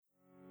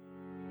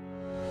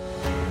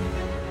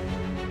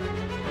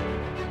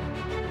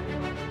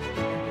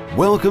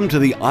Welcome to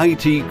the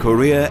IT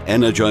Career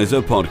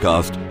Energizer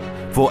podcast.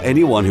 For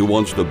anyone who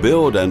wants to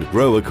build and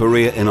grow a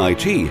career in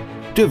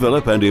IT,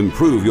 develop and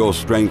improve your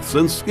strengths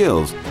and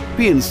skills,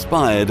 be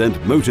inspired and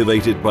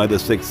motivated by the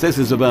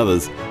successes of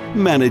others,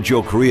 manage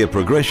your career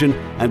progression,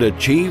 and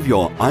achieve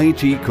your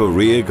IT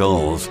career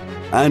goals.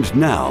 And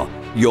now,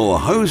 your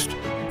host,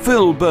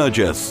 Phil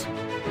Burgess.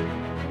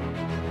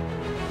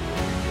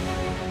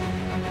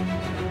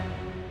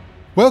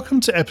 Welcome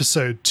to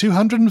episode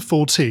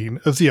 214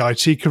 of the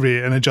IT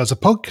Career Energizer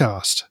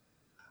podcast.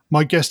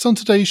 My guest on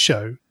today's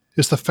show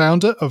is the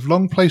founder of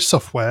Longplace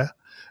Software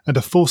and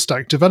a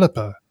full-stack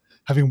developer,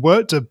 having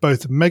worked at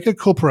both mega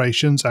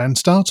corporations and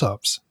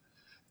startups.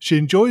 She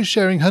enjoys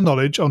sharing her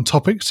knowledge on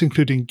topics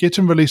including Git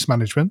and release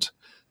management,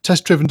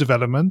 test-driven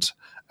development,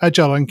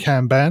 Agile and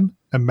Kanban,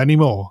 and many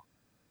more.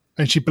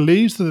 And she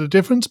believes that the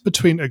difference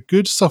between a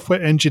good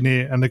software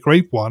engineer and a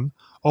great one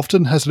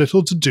often has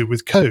little to do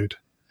with code.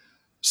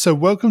 So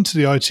welcome to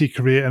the IT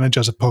Career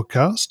Energizer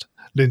podcast,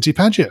 Lindsay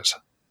Paget.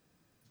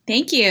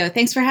 Thank you.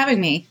 Thanks for having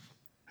me.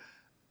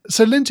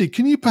 So Lindsay,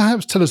 can you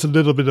perhaps tell us a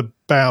little bit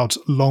about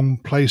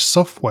Longplace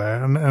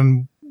Software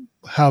and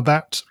how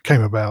that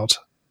came about?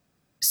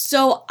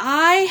 So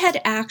I had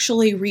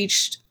actually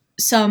reached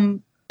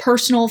some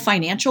personal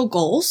financial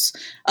goals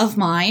of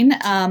mine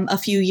a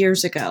few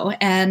years ago.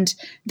 And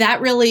that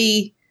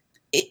really,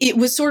 it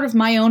was sort of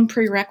my own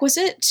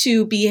prerequisite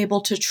to be able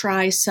to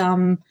try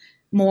some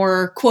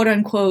more quote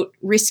unquote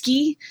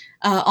risky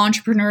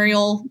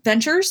entrepreneurial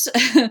ventures.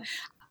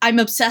 I'm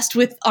obsessed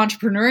with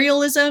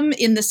entrepreneurialism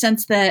in the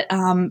sense that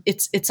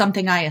it's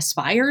something I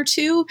aspire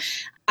to.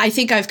 I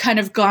think I've kind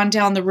of gone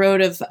down the road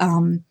of,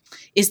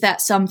 is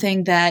that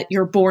something that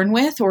you're born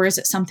with or is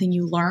it something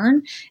you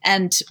learn?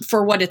 And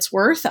for what it's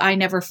worth, I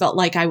never felt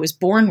like I was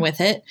born with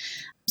it.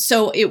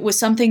 So it was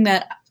something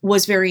that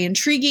was very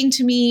intriguing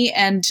to me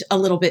and a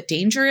little bit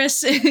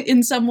dangerous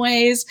in some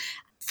ways.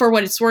 For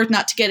what it's worth,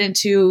 not to get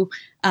into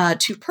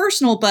too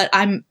personal, but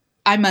I'm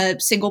a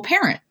single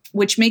parent,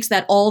 which makes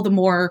that all the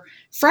more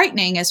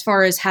frightening as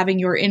far as having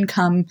your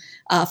income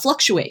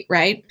fluctuate,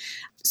 right?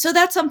 So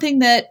that's something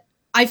that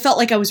I felt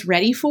like I was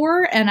ready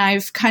for, and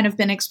I've kind of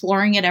been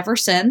exploring it ever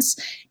since.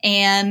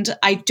 And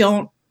I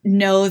don't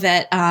know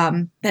that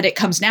that it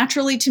comes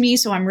naturally to me,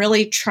 so I'm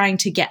really trying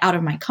to get out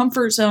of my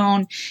comfort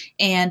zone.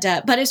 And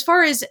but as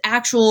far as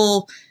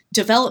actual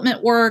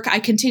development work, I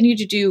continue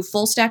to do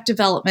full stack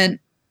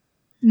development.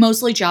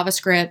 Mostly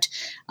JavaScript.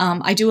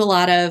 I do a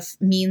lot of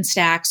mean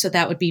stack, so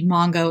that would be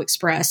Mongo,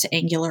 Express,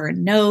 Angular,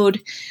 and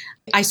Node.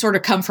 I sort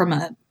of come from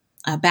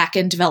a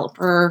back-end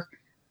developer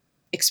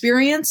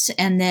experience,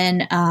 and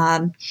then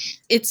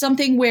it's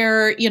something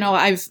where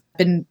I've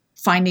been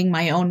finding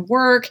my own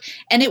work,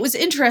 and it was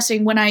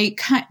interesting when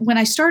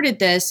I started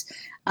this.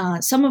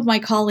 Some of my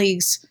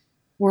colleagues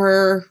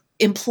were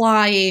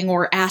implying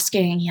or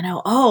asking,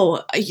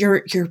 oh,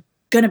 you're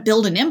going to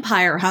build an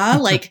empire, huh?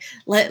 Like,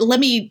 let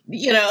me,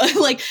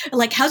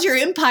 like, how's your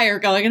empire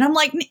going? And I'm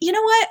like, you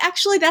know what?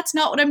 Actually, that's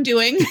not what I'm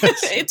doing.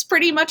 It's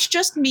pretty much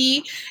just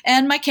me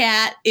and my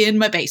cat in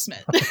my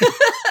basement.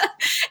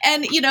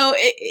 And,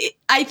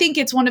 I think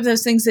it's one of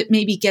those things that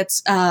maybe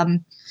gets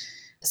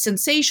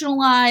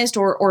sensationalized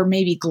or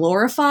maybe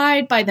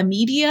glorified by the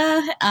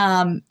media.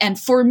 And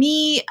for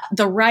me,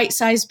 the right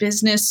size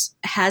business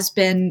has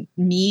been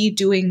me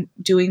doing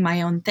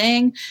my own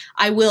thing.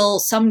 I will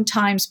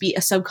sometimes be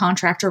a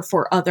subcontractor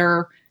for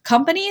other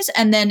companies.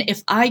 And then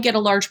if I get a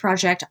large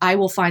project, I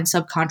will find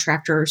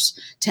subcontractors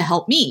to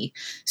help me.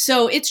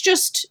 So it's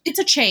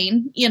a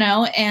chain,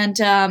 and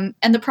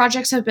the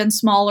projects have been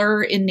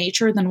smaller in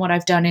nature than what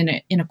I've done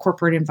in a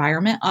corporate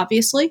environment,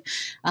 obviously.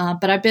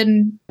 But I've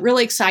been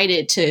really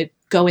excited to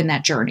go in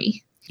that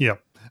journey. Yeah.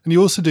 And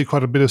you also do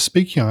quite a bit of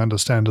speaking, I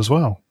understand, as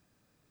well.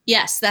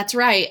 Yes, that's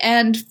right.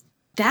 And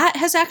that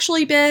has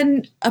actually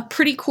been a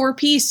pretty core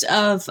piece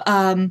of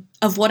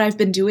what I've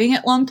been doing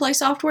at Longplace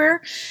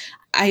Software.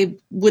 I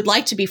would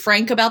like to be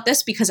frank about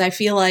this because I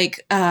feel like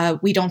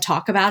we don't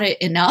talk about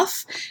it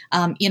enough.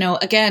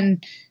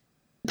 Again,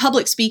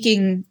 public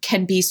speaking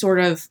can be sort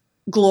of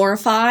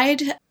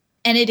glorified,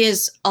 and it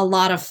is a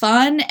lot of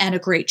fun and a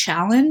great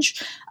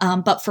challenge.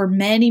 But for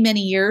many,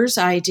 many years,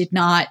 I did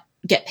not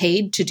get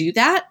paid to do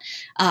that.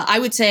 I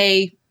would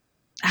say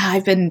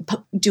I've been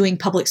doing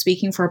public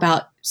speaking for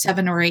about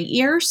 7 or 8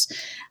 years,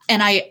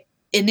 and I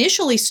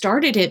initially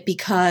started it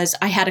because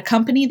I had a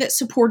company that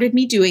supported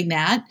me doing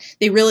that.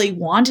 They really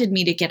wanted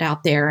me to get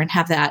out there and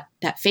have that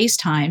face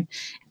time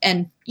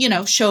and,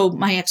 show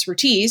my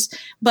expertise.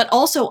 But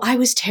also I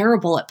was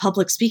terrible at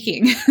public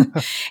speaking.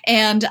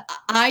 And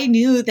I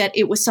knew that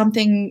it was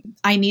something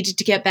I needed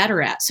to get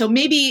better at. So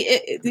maybe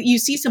you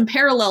see some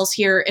parallels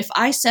here. If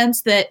I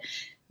sense that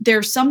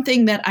there's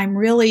something that I'm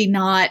really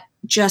not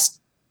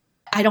just,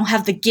 I don't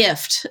have the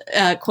gift,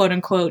 quote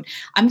unquote,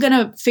 I'm going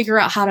to figure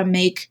out how to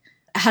make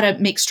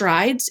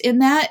strides in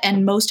that.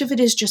 And most of it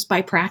is just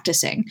by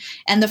practicing.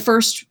 And the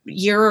first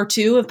year or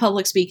two of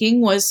public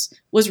speaking was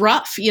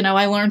rough.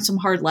 I learned some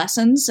hard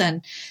lessons.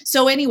 And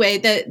so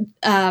anyway,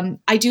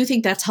 I do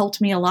think that's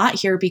helped me a lot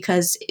here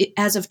because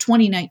as of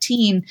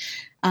 2019,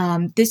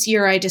 This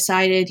year I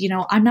decided,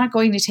 I'm not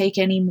going to take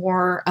any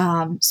more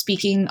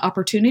speaking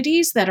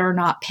opportunities that are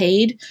not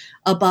paid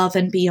above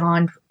and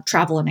beyond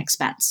travel and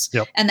expense.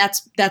 Yep. And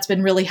that's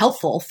been really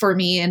helpful for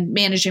me in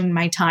managing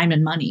my time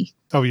and money.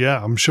 Oh,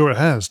 yeah, I'm sure it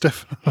has,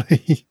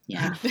 definitely.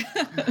 Yeah.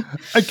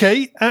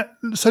 Okay,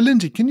 so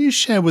Lindsay, can you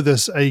share with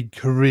us a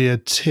career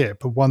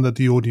tip, one that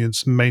the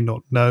audience may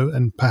not know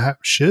and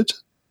perhaps should?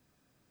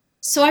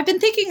 So I've been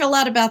thinking a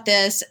lot about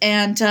this,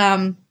 and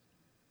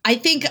I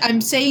think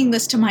I'm saying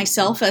this to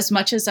myself as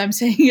much as I'm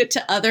saying it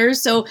to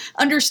others. So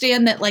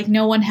understand that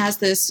no one has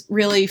this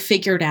really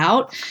figured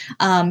out.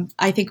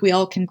 I think we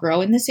all can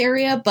grow in this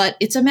area, but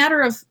it's a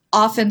matter of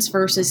offense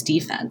versus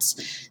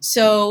defense.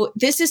 So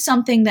this is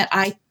something that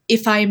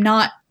if I'm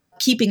not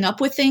keeping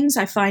up with things,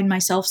 I find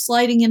myself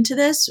sliding into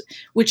this,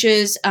 which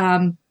is,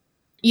 LinkedIn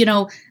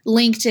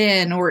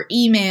or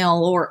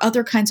email or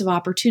other kinds of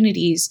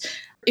opportunities.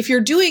 If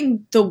you're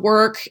doing the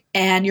work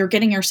and you're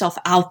getting yourself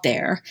out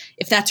there,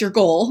 if that's your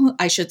goal,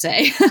 I should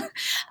say,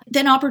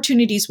 then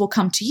opportunities will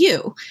come to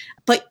you.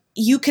 But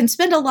you can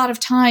spend a lot of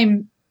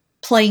time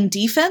playing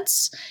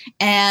defense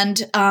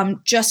and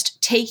just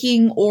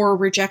taking or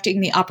rejecting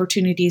the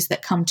opportunities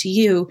that come to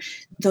you.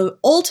 The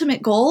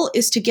ultimate goal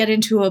is to get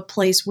into a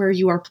place where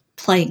you are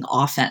playing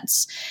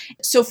offense.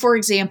 So, for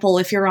example,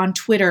 if you're on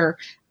Twitter,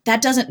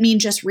 that doesn't mean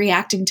just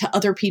reacting to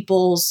other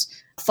people's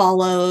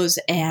follows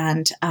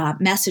and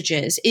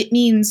messages. It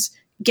means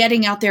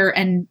getting out there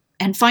and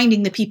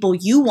finding the people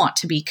you want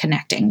to be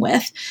connecting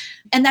with.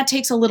 And that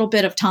takes a little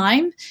bit of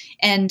time.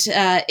 And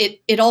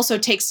it also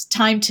takes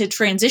time to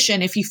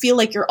transition. If you feel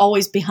like you're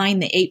always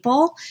behind the 8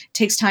 ball, it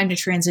takes time to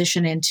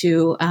transition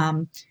into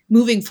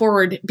moving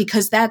forward,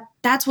 because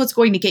that's what's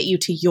going to get you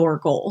to your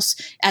goals,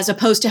 as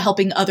opposed to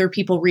helping other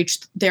people reach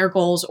their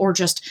goals or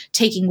just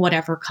taking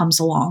whatever comes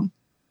along.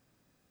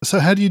 So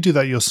how do you do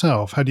that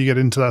yourself? How do you get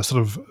into that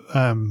sort of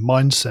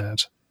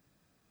mindset?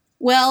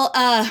 Well,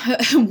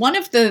 one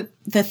of the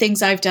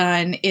things I've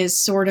done is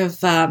sort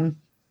of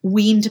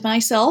weaned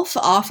myself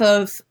off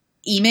of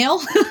email.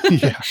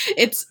 Yeah.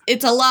 It's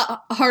a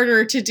lot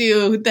harder to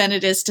do than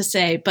it is to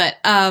say, but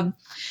I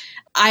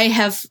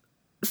have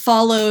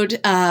followed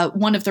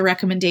one of the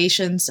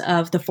recommendations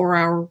of the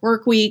 4-Hour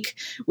Workweek,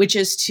 which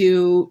is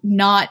to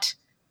not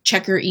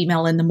check your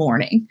email in the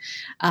morning.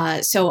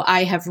 So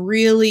I have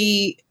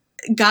really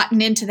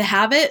gotten into the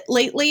habit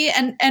lately.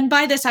 And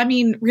by this, I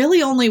mean,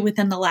 really only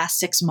within the last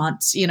 6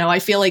 months. I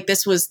feel like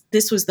this was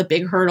the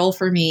big hurdle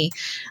for me,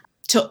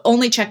 to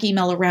only check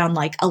email around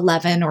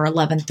 11 or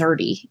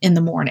 11:30 in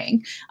the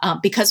morning.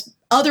 Because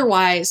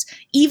otherwise,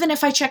 even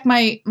if I check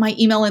my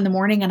email in the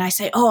morning and I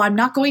say, oh, I'm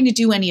not going to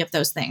do any of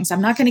those things,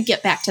 I'm not going to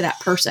get back to that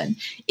person,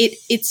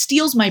 it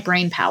steals my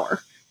brain power,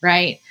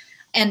 right?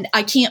 And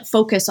I can't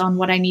focus on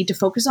what I need to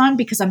focus on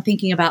because I'm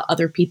thinking about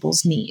other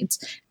people's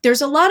needs.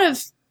 There's a lot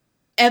of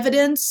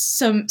evidence,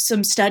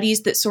 some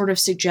studies that sort of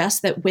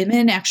suggest that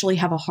women actually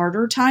have a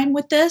harder time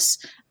with this,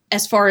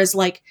 as far as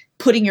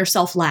putting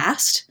yourself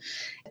last.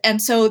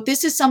 And so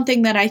this is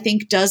something that I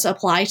think does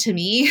apply to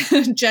me,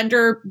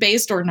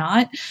 gender-based or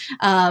not.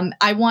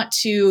 I want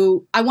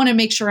to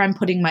make sure I'm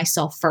putting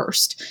myself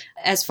first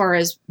as far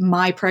as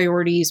my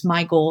priorities,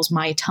 my goals,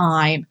 my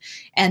time.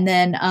 And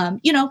then,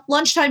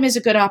 lunchtime is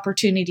a good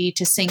opportunity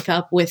to sync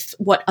up with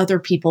what other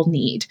people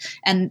need.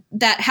 And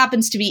that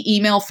happens to be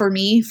email for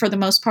me for the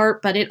most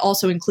part, but it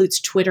also includes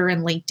Twitter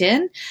and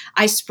LinkedIn.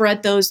 I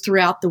spread those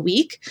throughout the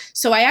week.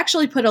 So I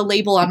actually put a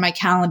label on my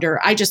calendar.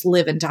 I just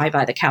live and die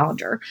by the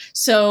calendar.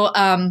 So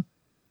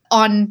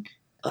on,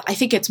 I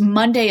think it's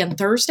Monday and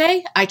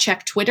Thursday, I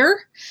check Twitter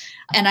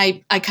and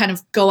I kind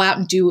of go out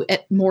and do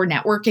more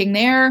networking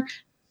there.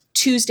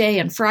 Tuesday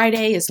and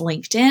Friday is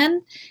LinkedIn.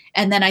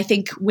 And then I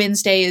think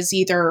Wednesday is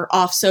either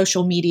off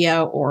social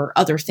media or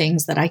other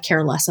things that I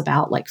care less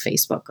about, like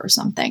Facebook or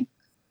something.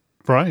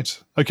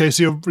 Right. Okay.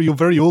 So you're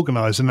very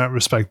organized in that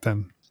respect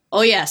then.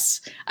 Oh,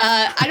 yes.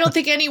 I don't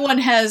think anyone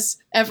has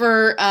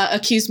ever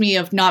accused me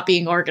of not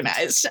being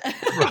organized.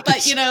 Right.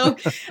 But,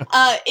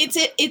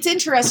 it's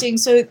interesting.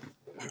 So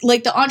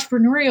the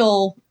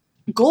entrepreneurial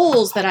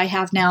goals that I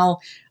have now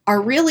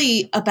are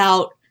really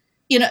about,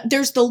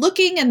 there's the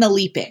looking and the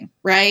leaping,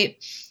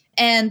 right?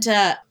 And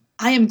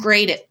I am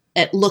great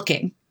at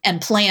looking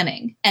and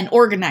planning and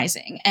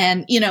organizing.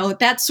 And,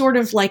 that's sort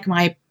of like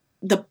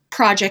the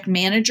project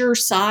manager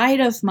side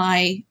of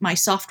my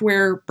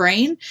software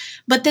brain.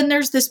 But then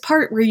there's this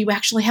part where you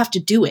actually have to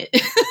do it.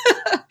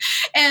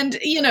 And,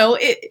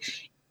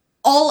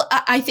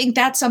 I think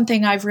that's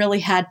something I've really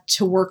had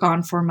to work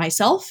on for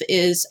myself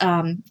is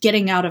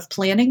getting out of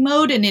planning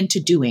mode and into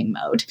doing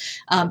mode.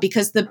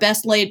 Because the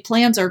best laid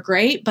plans are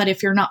great, but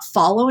if you're not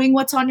following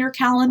what's on your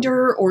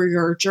calendar or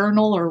your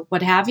journal or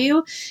what have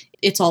you,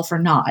 it's all for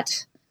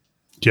naught.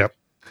 Yep.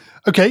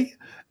 Okay.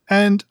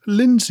 And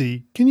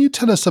Lindsay, can you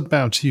tell us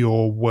about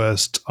your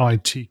worst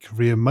IT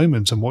career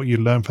moment and what you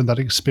learned from that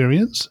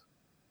experience?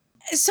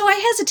 So I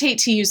hesitate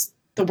to use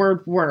the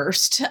word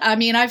worst. I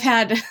mean, I've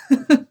had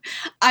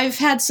I've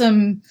had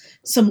some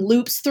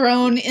loops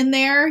thrown in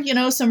there,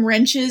 some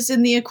wrenches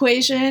in the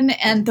equation,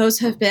 and those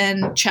have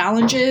been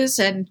challenges,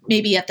 and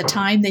maybe at the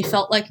time they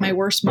felt like my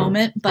worst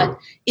moment, but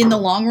in the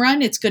long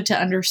run it's good to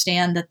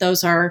understand that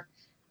those are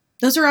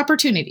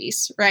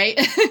opportunities, right?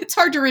 It's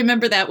hard to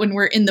remember that when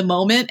we're in the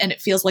moment and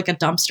it feels like a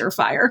dumpster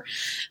fire.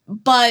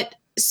 But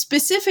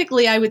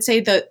specifically, I would say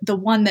the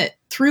one that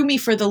threw me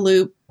for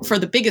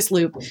the biggest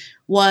loop,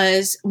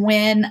 was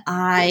when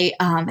I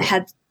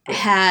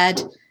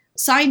had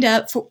signed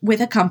up with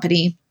a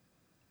company,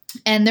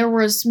 and there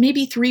was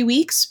maybe 3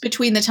 weeks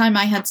between the time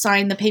I had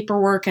signed the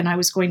paperwork and I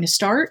was going to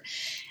start.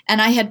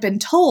 And I had been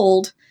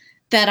told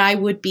that I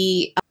would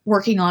be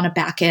working on a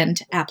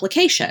back-end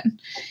application.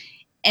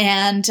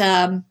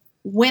 And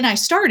when I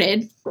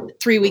started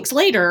 3 weeks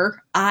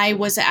later, I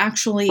was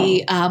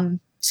actually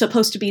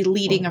supposed to be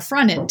leading a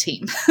front-end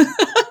team.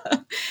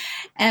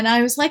 And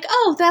I was like,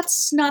 oh,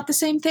 that's not the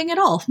same thing at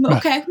all.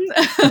 Okay.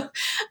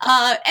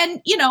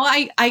 And,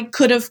 I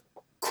could have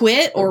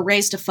quit or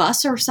raised a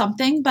fuss or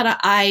something, but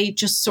I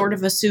just sort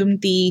of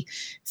assumed the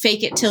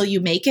fake it till you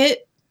make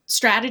it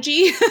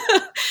strategy,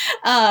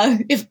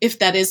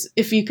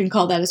 if you can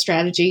call that a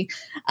strategy.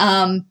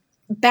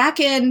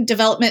 Back-end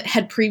development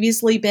had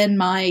previously been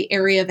my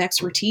area of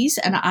expertise,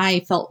 and I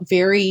felt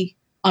very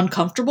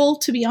uncomfortable,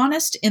 to be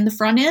honest, in the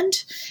front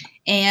end.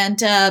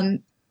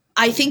 And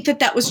I think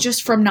that was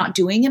just from not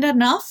doing it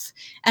enough.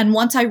 And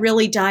once I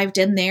really dived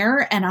in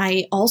there, and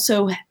I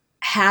also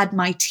had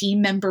my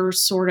team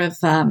members sort of,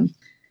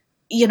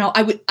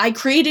 I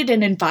created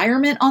an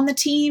environment on the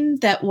team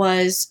that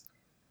was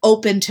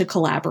open to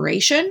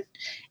collaboration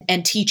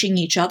and teaching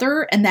each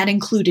other, and that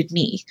included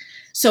me.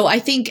 So I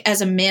think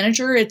as a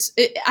manager,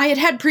 I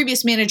had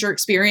previous manager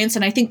experience,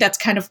 and I think that's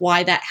kind of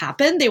why that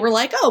happened. They were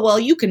like, oh, well,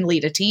 you can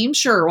lead a team.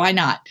 Sure, why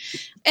not?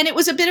 And it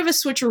was a bit of a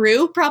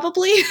switcheroo,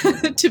 probably,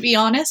 to be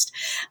honest.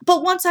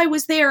 But once I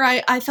was there,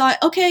 I thought,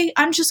 okay,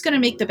 I'm just going to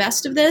make the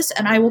best of this,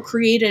 and I will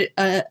create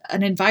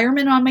an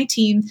environment on my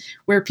team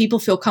where people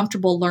feel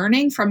comfortable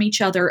learning from each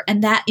other,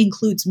 and that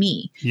includes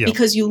me,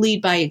 because you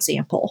lead by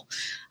example.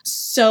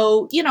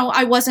 So,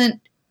 I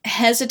wasn't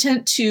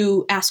hesitant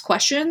to ask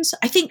questions.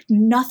 I think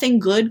nothing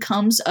good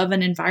comes of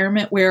an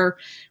environment where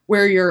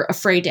you're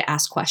afraid to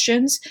ask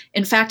questions.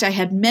 In fact, I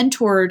had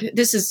mentored,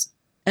 this is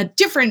a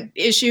different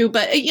issue,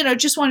 but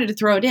just wanted to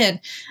throw it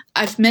in.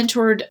 I've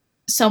mentored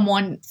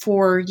someone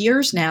for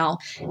years now,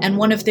 and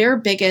one of their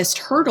biggest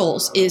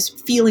hurdles is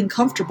feeling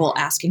comfortable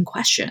asking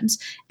questions.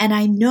 And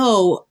I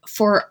know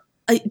for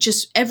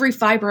just every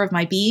fiber of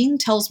my being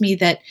tells me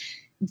that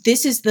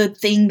this is the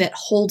thing that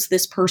holds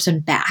this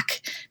person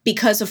back.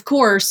 Because of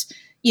course,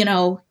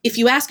 if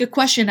you ask a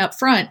question up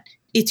front,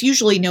 it's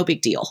usually no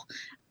big deal.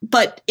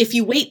 But if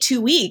you wait 2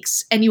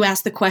 weeks and you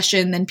ask the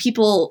question, then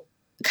people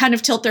kind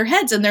of tilt their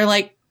heads and they're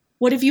like,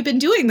 what have you been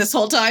doing this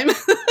whole time?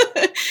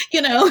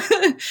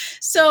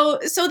 So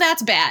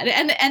that's bad.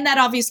 And that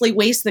obviously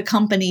wastes the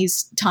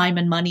company's time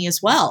and money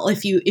as well.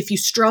 If you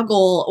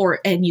struggle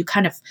and you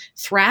kind of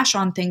thrash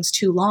on things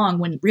too long,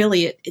 when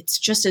really it's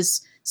just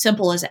as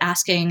simple as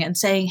asking and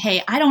saying,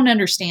 hey, I don't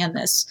understand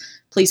this.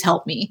 Please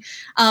help me.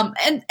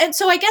 And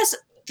so I guess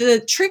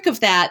the trick of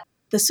that,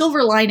 the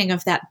silver lining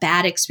of that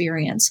bad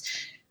experience,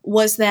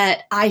 was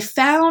that I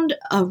found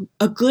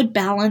a good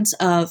balance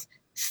of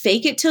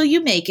fake it till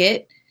you make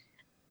it,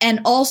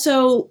 and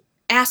also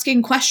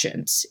asking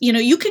questions.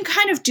 You can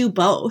kind of do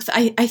both.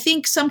 I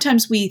think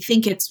sometimes we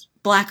think it's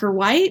black or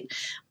white,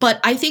 but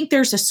I think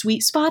there's a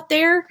sweet spot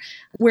there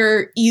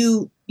where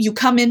you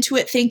come into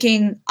it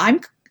thinking,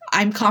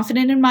 I'm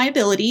confident in my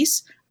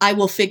abilities. I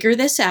will figure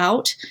this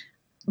out,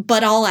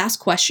 but I'll ask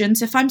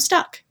questions if I'm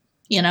stuck,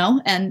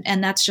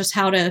 and that's just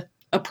how to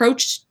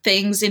approach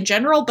things in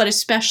general, but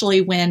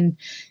especially when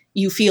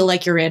you feel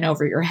like you're in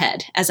over your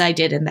head, as I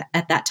did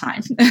at that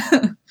time.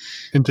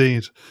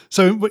 Indeed.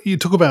 So what you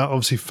talk about,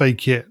 obviously,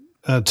 fake it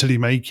till you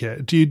make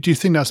it. Do you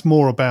think that's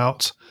more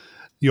about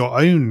your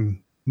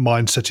own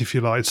mindset, if you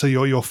like? So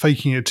you're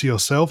faking it to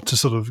yourself to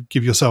sort of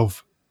give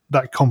yourself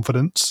that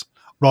confidence,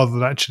 rather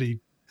than actually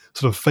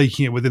sort of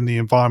faking it within the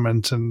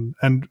environment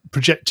and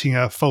projecting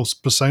a false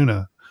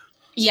persona?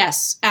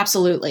 Yes,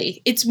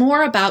 absolutely. It's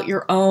more about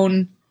your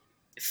own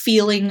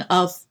feeling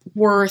of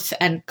worth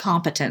and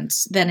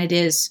competence than it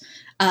is,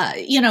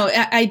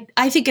 I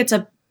think it's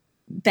a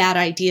bad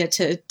idea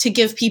to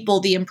give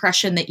people the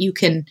impression that you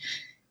can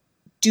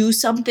do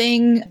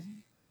something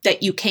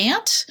that you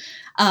can't.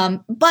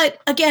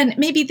 But again,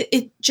 maybe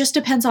it just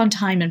depends on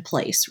time and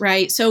place,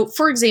 right? So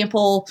for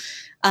example,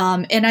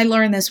 and I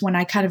learned this when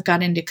I kind of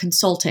got into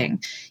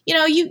consulting,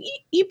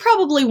 you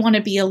probably want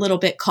to be a little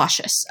bit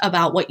cautious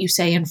about what you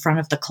say in front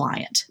of the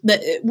client.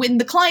 When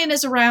the client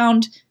is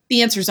around,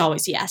 the answer is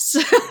always yes.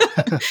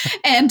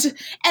 and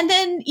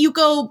then you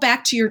go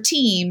back to your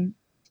team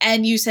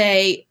and you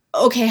say,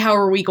 okay, how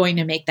are we going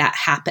to make that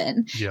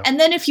happen? Yeah.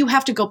 And then if you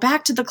have to go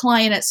back to the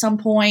client at some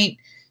point,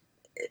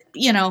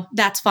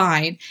 that's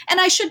fine. And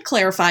I should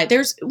clarify,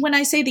 when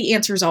I say the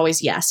answer is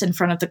always yes in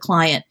front of the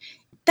client,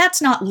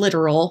 that's not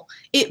literal.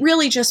 It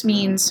really just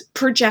means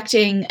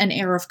projecting an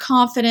air of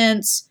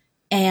confidence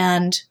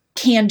and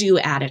can-do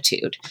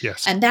attitude.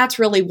 Yes. And that's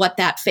really what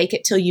that fake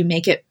it till you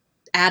make it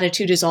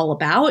attitude is all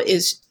about,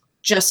 is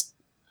just,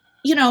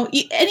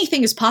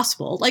 anything is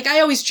possible. Like I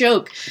always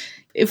joke,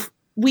 if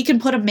we can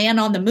put a man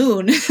on the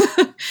moon,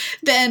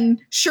 then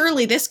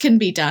surely this can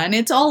be done.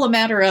 It's all a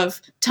matter of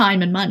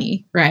time and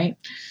money, right?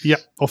 Yeah,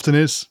 often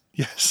is.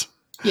 Yes.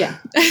 Yeah.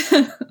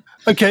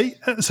 Okay,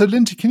 so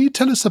Lindy, can you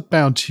tell us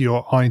about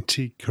your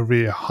IT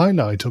career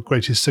highlight or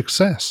greatest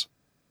success?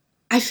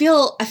 I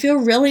feel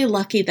really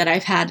lucky that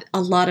I've had a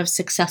lot of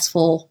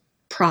successful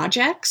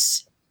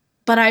projects,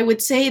 but I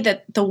would say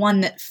that the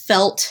one that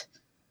felt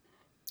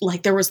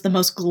like there was the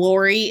most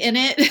glory in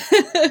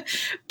it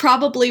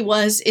probably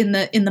was in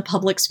the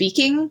public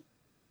speaking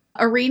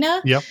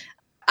arena. Yep.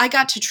 I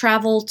got to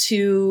travel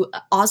to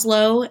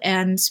Oslo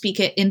and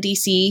speak at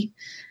NDC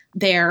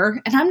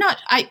there. And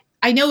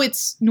I know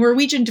it's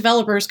Norwegian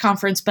Developers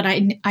Conference, but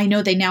I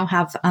know they now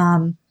have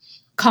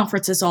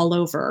conferences all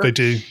over. They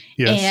do,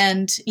 yes.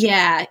 And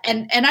yeah,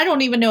 and I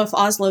don't even know if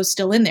Oslo's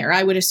still in there.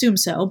 I would assume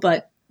so,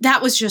 but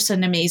that was just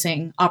an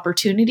amazing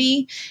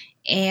opportunity.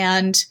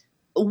 And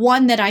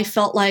one that I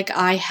felt like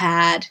I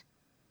had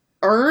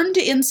earned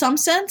in some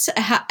sense,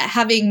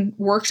 having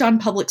worked on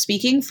public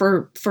speaking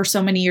for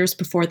so many years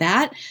before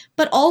that,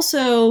 but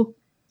also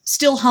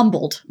still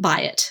humbled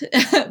by it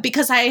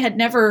because I had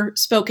never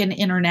spoken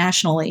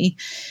internationally.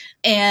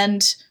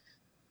 And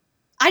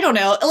I don't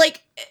know,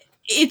 like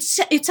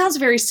it sounds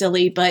very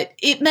silly, but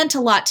it meant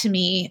a lot to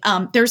me.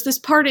 There's this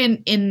part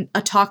in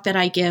a talk that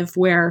I give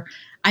where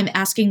I'm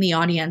asking the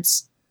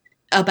audience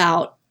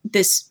about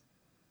this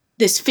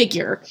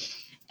figure.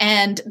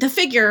 And the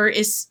figure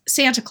is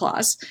Santa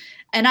Claus.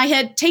 And I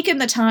had taken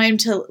the time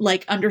to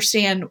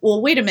understand,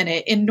 well, wait a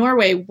minute, in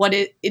Norway,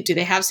 do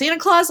they have Santa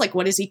Claus? Like,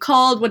 what is he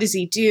called? What does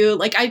he do?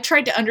 Like, I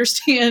tried to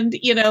understand,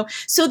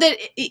 so that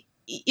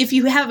if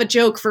you have a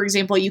joke, for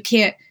example, you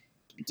can't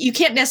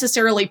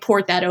necessarily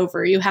port that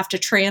over. You have to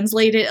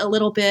translate it a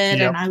little bit.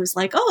 Yep. And I was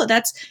like, oh,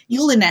 that's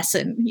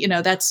Julenessen.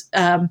 That's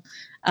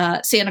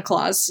Santa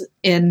Claus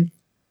in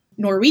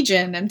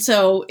Norwegian. And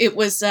so it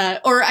was,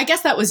 or I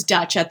guess that was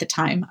Dutch at the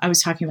time. I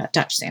was talking about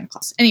Dutch Santa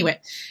Claus. Anyway,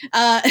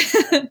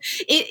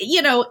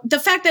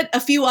 the fact that a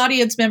few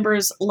audience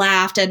members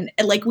laughed and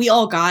we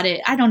all got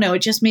it, I don't know.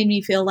 It just made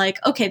me feel like,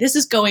 okay,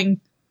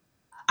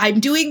 I'm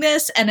doing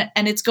this and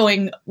it's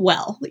going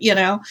well,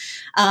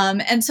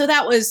 And so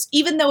that was,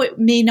 even though it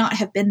may not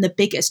have been the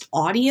biggest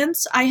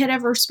audience I had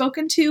ever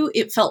spoken to,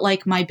 it felt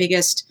like my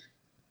biggest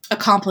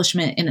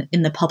accomplishment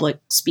in the public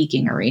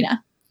speaking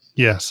arena.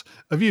 Yes.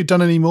 Have you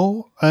done any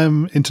more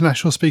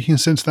international speaking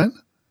since then?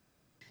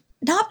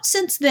 Not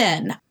since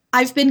then.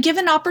 I've been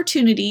given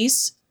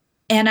opportunities,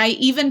 and I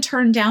even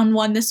turned down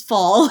one this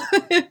fall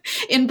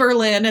in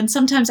Berlin, and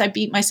sometimes I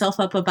beat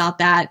myself up about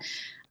that.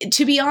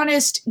 To be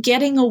honest,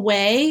 getting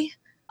away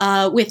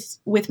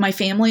with my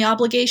family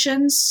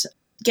obligations,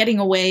 getting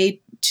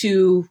away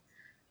to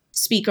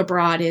speak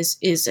abroad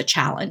is a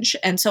challenge.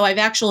 And so I've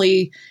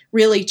actually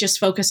really just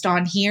focused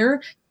on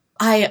here.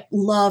 I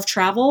love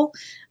travel,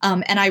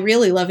 and I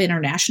really love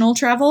international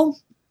travel,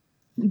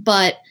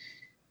 but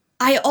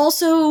I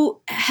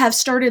also have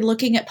started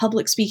looking at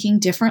public speaking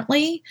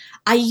differently.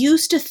 I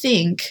used to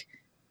think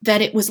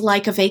that it was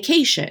like a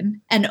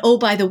vacation, and oh,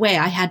 by the way,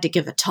 I had to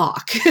give a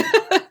talk.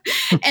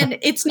 And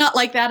it's not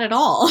like that at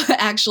all,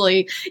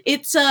 actually.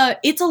 It's a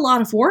lot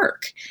of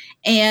work.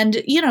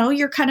 And,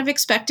 you're kind of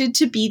expected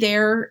to be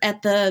there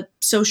at the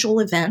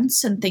social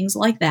events and things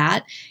like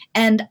that.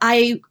 And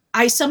I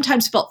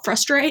sometimes felt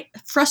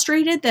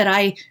frustrated that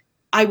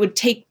I would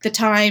take the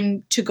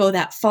time to go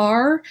that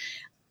far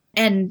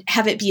and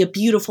have it be a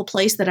beautiful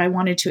place that I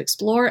wanted to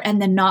explore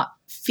and then not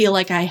feel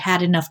like I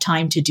had enough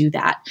time to do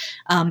that.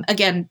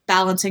 Again,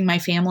 balancing my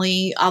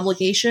family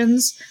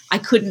obligations, I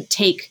couldn't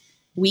take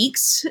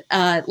weeks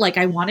like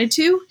I wanted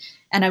to.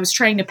 And I was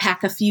trying to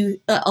pack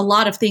a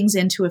lot of things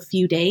into a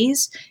few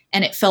days,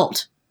 and it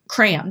felt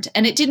crammed,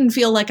 and it didn't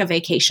feel like a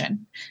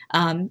vacation.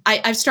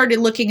 I've started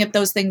looking at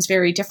those things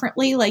very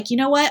differently. Like, you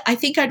know what? I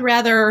think I'd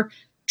rather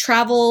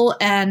travel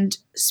and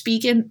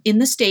speak in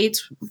the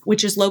States,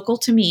 which is local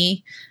to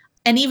me.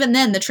 And even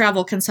then, the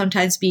travel can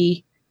sometimes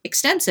be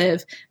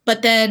extensive,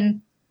 but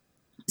then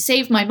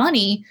save my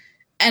money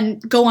and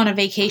go on a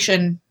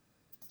vacation.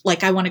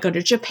 Like I want to go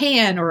to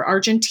Japan or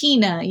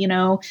Argentina,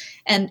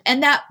 and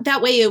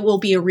that way it will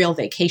be a real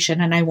vacation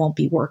and I won't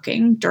be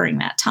working during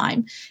that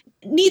time.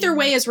 Neither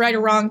way is right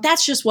or wrong.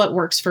 That's just what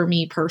works for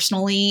me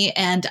personally.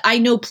 And I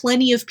know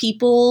plenty of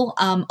people,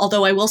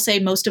 although I will say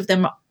most of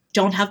them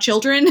don't have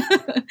children,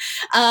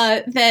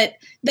 that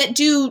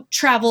do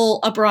travel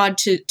abroad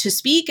to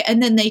speak,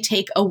 and then they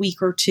take a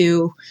week or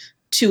two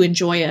to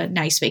enjoy a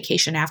nice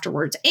vacation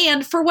afterwards.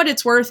 And for what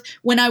it's worth,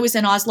 when I was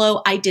in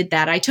Oslo, I did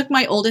that. I took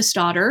my oldest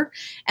daughter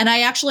and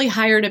I actually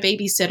hired a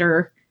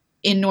babysitter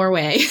in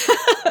Norway.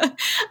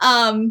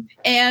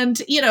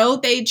 And,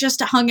 they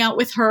just hung out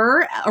with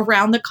her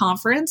around the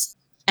conference,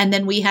 and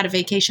then we had a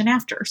vacation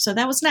after. So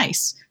that was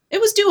nice.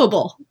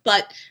 doable.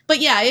 But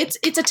yeah,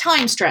 it's a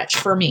time stretch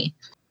for me.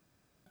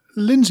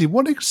 Lindsay,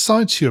 what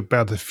excites you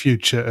about the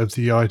future of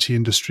the IT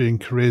industry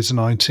and careers in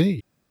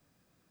IT?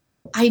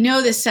 I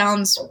know this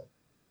sounds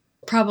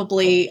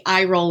probably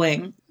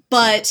eye-rolling,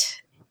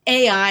 but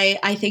AI,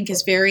 I think,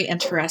 is very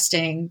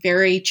interesting,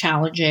 very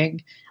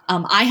challenging.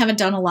 I haven't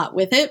done a lot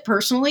with it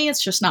personally.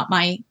 It's just not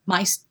my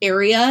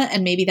area,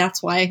 and maybe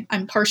that's why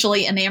I'm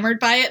partially enamored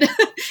by it.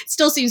 It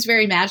still seems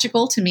very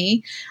magical to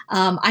me.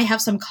 I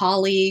have some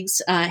colleagues.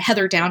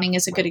 Heather Downing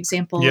is a good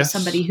example of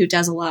somebody who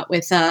does a lot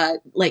with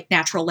like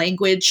natural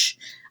language,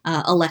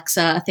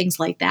 Alexa, things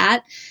like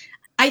that.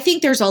 I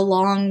think there's a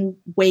long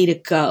way to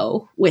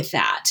go with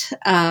that.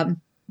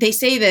 They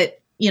say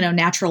that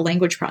natural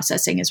language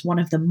processing is one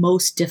of the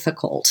most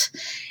difficult.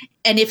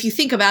 And if you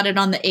think about it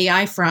on the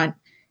AI front,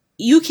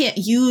 you can't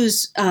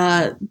use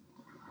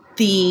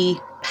the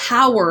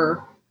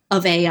power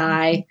of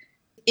AI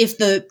if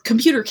the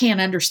computer can't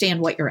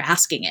understand what you're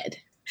asking it.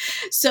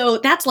 So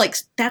that's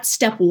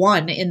step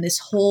one in this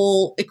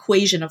whole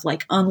equation of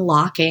like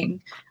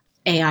unlocking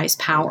AI's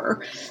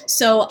power.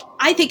 So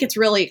I think it's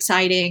really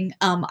exciting.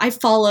 I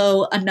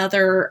follow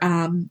another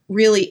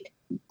really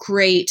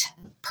great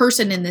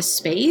person in this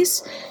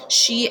space.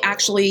 She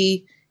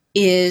actually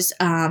is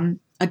a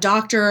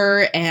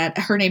doctor, and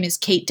her name is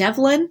Kate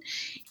Devlin.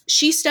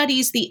 She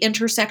studies the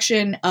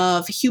intersection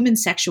of human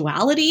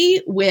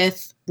sexuality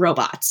with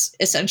robots,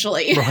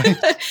 essentially. Right.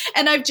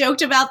 And I've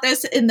joked about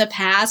this in the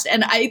past.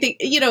 And I think,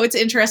 it's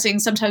interesting.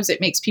 Sometimes it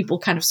makes people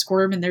kind of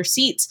squirm in their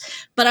seats.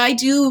 But I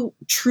do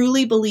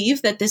truly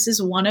believe that this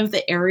is one of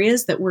the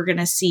areas that we're going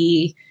to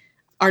see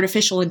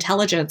artificial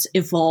intelligence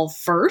evolve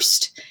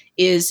first,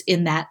 is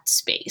in that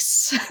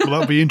space. Well,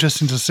 that'll be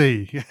interesting to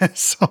see. Yeah.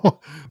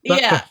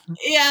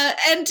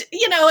 And,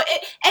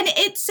 and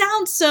it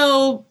sounds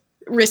so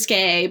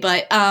risque,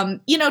 but,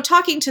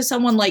 talking to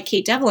someone like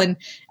Kate Devlin,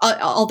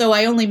 although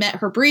I only met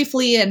her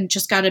briefly and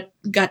just got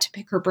to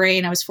pick her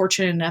brain, I was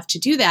fortunate enough to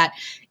do that.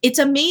 It's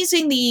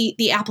amazing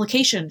the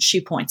applications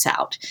she points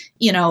out,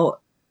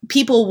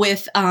 people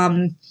with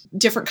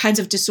different kinds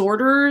of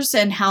disorders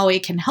and how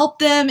it can help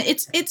them.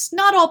 It's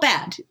not all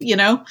bad,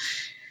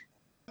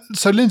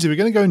 So, Lindsay, we're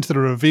going to go into the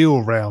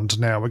reveal round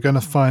now. We're going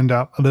to find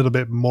out a little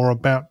bit more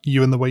about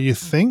you and the way you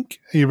think.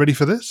 Are you ready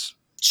for this?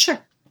 Sure.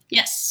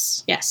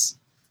 Yes.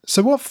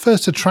 So what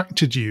first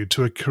attracted you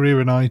to a career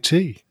in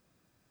IT?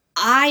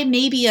 I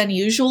may be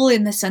unusual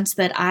in the sense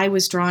that I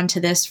was drawn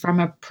to this from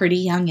a pretty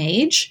young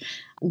age.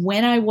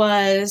 When I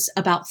was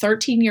about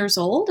 13 years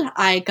old,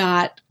 I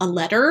got a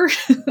letter,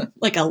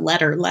 like a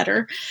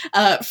letter,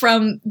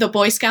 from the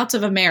Boy Scouts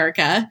of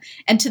America.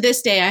 And to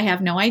this day, I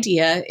have no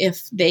idea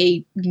if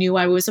they knew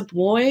I was a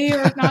boy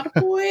or not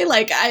a boy.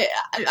 Like, I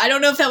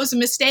don't know if that was a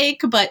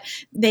mistake, but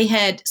they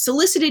had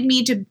solicited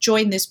me to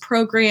join this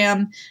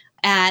program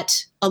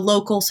at a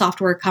local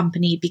software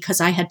company because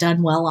I had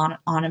done well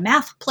on a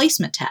math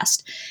placement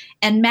test.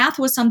 And math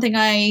was something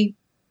I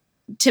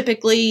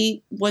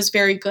typically was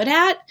very good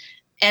at.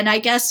 And I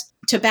guess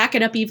to back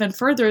it up even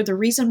further, the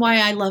reason why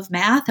I love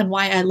math and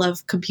why I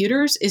love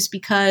computers is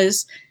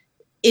because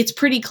it's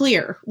pretty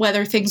clear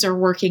whether things are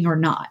working or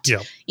not.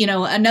 Yeah.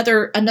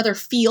 Another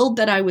field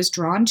that I was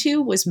drawn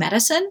to was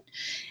medicine,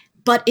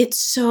 but it's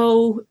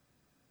so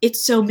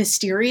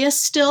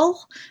mysterious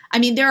still. I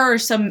mean, there are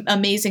some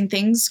amazing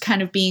things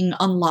kind of being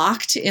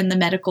unlocked in the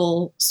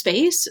medical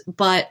space,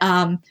 but,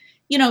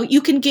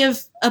 you can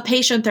give a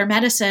patient their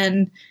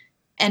medicine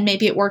and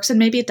maybe it works and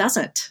maybe it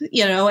doesn't,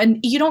 and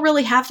you don't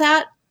really have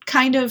that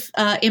kind of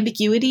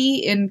ambiguity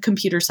in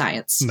computer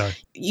science. No.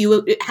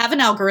 You have an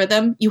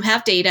algorithm, you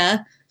have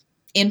data,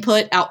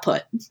 input,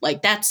 output.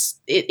 Like that's,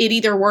 it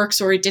either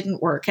works or it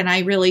didn't work. And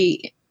I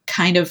really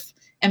kind of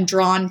am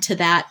drawn to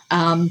that.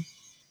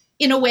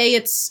 In a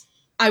way,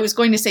 I was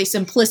going to say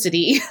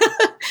simplicity.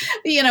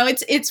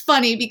 It's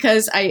funny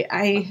because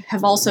I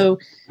have also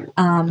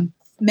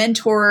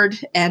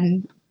mentored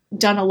and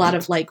done a lot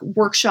of like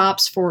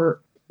workshops for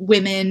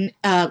women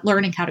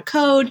learning how to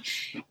code.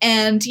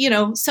 And,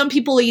 some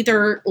people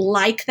either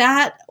like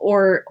that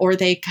or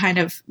they kind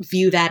of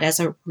view that as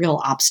a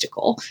real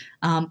obstacle.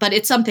 But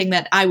it's something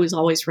that I was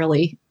always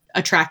really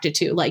attracted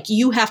to. Like,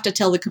 you have to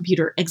tell the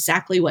computer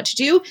exactly what to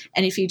do.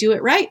 And if you do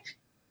it right,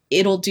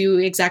 it'll do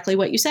exactly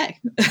what you say.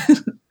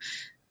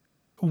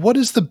 What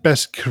is the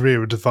best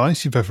career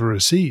advice you've ever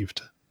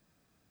received?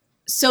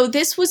 So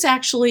this was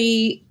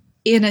actually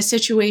in a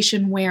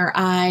situation where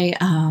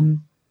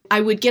I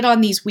would get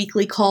on these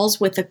weekly calls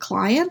with a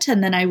client,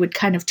 and then I would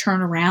kind of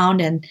turn around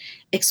and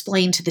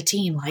explain to the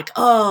team like,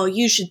 oh,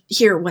 you should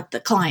hear what the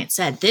client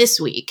said this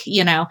week,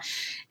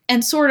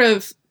 and sort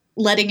of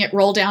letting it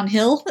roll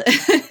downhill,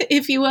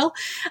 if you will.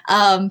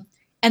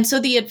 And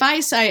so the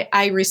advice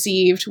I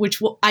received,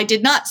 which I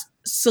did not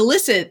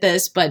solicit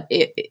this, but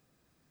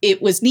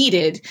it was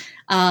needed.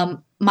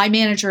 My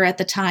manager at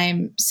the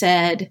time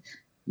said,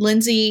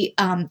 Lindsay,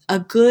 a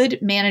good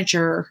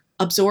manager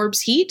absorbs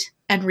heat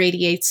and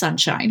radiates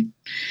sunshine.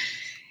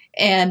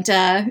 And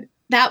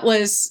that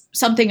was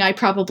something I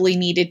probably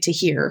needed to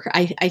hear.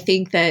 I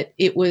think that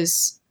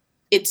it's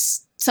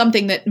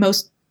something that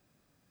most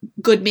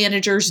good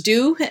managers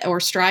do or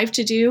strive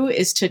to do,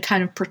 is to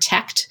kind of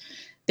protect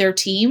their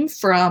team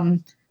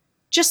from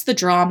just the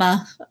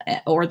drama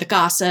or the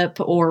gossip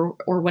or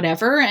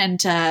whatever,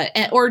 and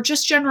or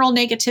just general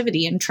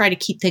negativity, and try to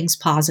keep things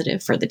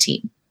positive for the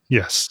team.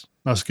 Yes,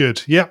 that's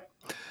good. Yep.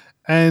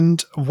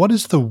 And what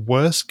is the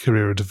worst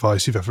career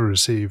advice you've ever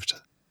received?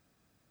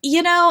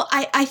 You know,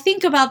 I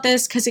think about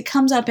this because it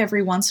comes up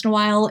every once in a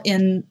while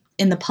in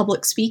the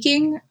public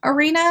speaking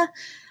arena.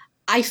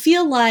 I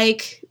feel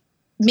like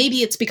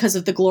maybe it's because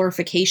of the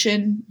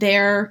glorification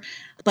there,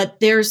 but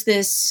there's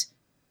this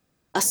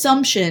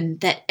assumption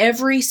that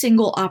every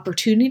single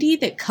opportunity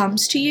that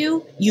comes to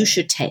you, you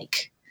should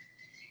take.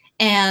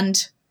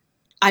 And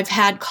I've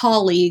had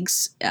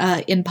colleagues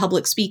in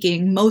public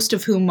speaking, most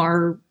of whom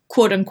are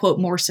quote unquote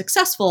more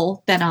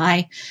successful than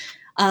I,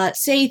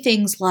 say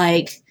things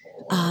like,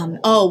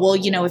 oh, well,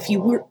 you know, if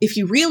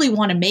you really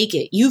want to make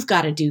it, you've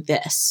got to do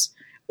this.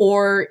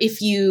 Or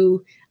if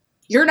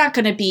you're not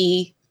going to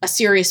be a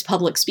serious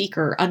public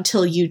speaker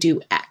until you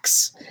do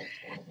X.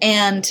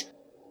 And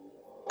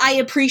I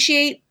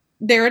appreciate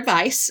their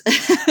advice.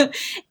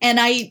 And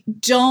I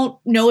don't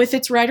know if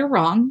it's right or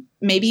wrong.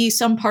 Maybe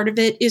some part of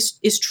it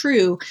is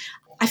true.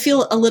 I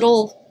feel a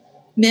little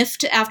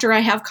miffed after I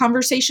have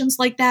conversations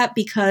like that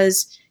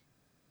because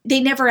they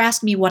never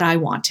asked me what I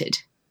wanted.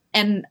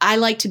 And I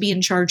like to be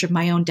in charge of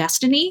my own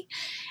destiny.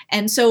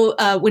 And so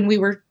when we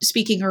were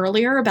speaking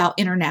earlier about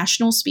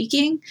international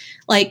speaking,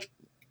 like,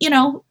 you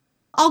know,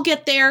 I'll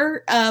get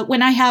there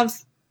when I have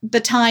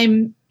the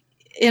time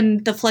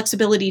and the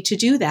flexibility to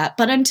do that.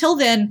 But until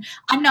then,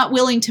 I'm not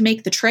willing to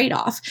make the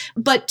trade-off.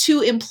 But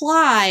to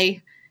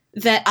imply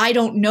that I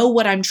don't know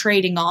what I'm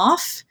trading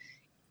off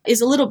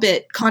is a little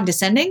bit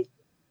condescending.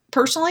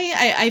 Personally,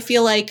 I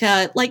feel like,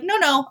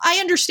 no, I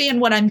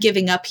understand what I'm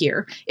giving up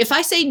here. If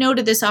I say no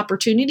to this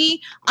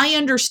opportunity, I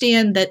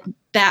understand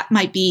that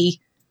might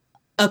be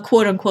a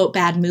quote unquote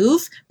bad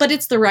move, but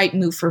it's the right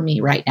move for me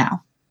right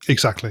now.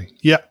 Exactly.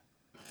 Yeah.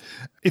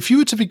 If you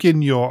were to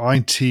begin your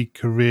IT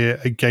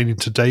career again in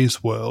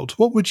today's world,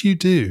 what would you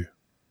do?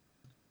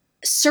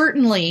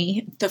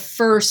 Certainly the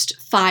first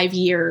 5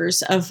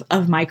 years of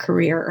my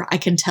career, I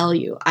can tell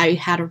you, I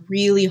had a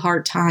really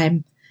hard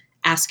time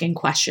asking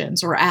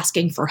questions or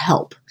asking for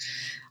help.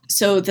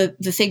 So the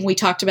thing we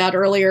talked about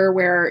earlier,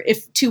 where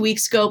if 2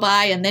 weeks go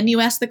by and then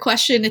you ask the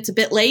question, it's a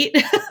bit late.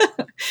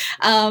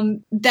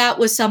 That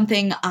was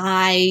something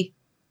I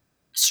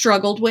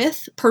struggled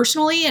with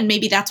personally, and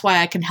maybe that's why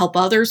I can help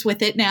others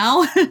with it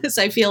now, because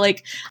I feel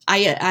like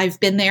I've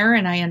been there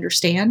and I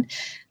understand.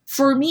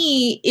 For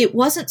me, it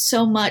wasn't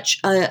so much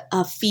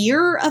a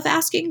fear of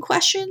asking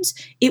questions.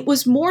 It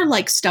was more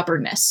like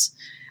stubbornness.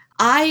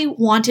 I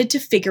wanted to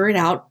figure it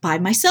out by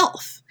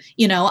myself.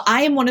 You know,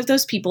 I am one of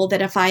those people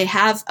that if I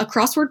have a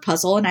crossword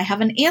puzzle and I have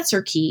an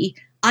answer key,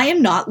 I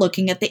am not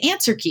looking at the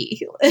answer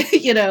key,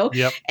 you know?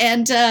 Yep.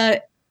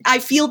 And I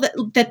feel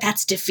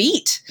that's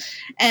defeat.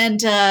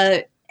 And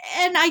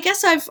I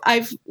guess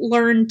I've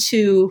learned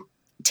to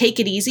take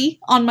it easy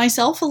on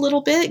myself a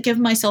little bit, give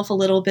myself a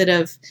little bit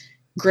of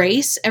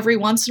grace every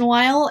once in a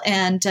while.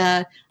 And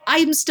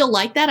I'm still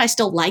like that. I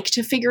still like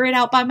to figure it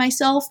out by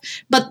myself,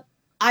 but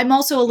I'm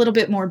also a little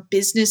bit more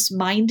business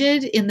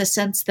minded in the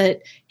sense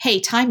that, hey,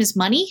 time is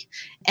money.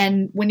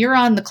 And when you're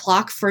on the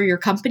clock for your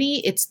company,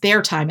 it's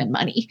their time and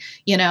money,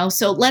 you know,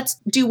 so let's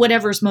do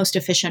whatever's most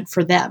efficient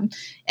for them.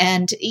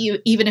 And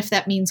even if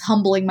that means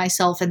humbling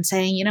myself and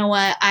saying, you know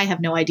what, I have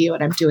no idea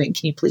what I'm doing.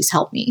 Can you please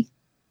help me?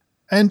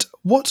 And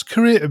what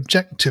career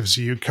objectives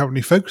are you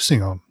currently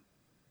focusing on?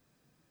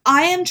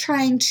 I am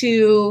trying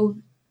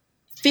to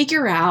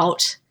figure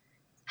out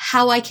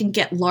how I can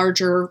get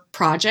larger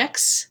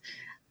projects.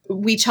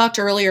 We talked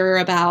earlier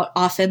about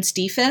offense,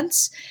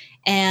 defense,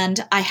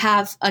 and I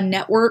have a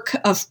network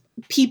of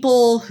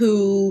people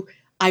who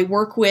I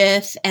work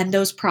with, and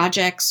those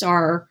projects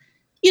are,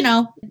 you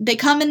know, they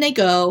come and they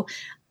go.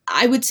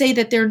 I would say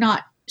that they're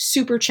not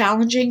super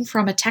challenging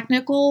from a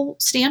technical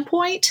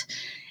standpoint,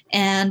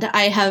 and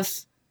I have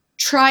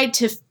tried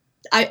to,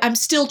 I'm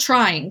still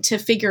trying to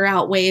figure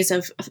out ways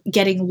of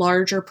getting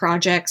larger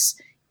projects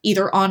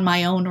either on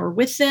my own or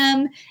with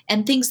them,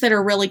 and things that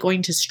are really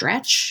going to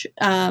stretch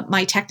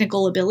my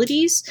technical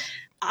abilities.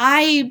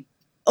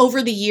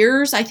 Over the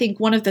years, I think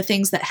one of the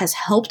things that has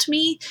helped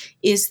me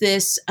is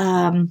this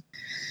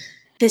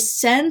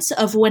sense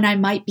of when I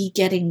might be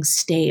getting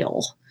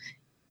stale.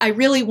 I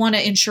really want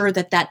to ensure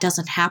that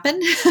doesn't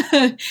happen.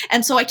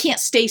 And so I can't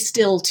stay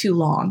still too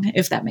long,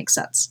 if that makes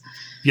sense.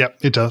 Yep,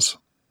 it does.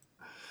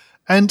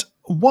 And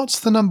what's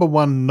the number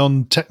one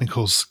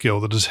non-technical skill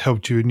that has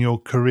helped you in your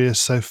career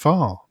so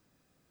far?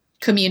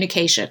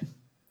 Communication.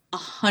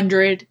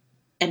 110%.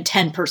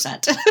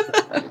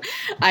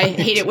 I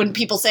hate it when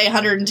people say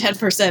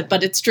 110%,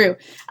 but it's true.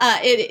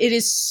 It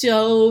is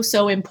so,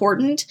 so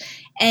important.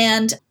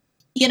 And,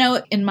 you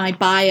know, in my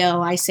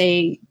bio, I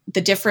say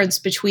the difference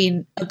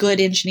between a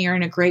good engineer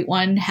and a great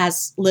one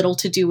has little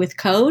to do with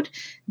code.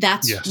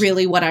 That's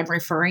really what I'm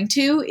referring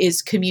to,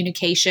 is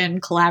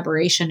communication,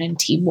 collaboration, and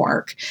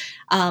teamwork.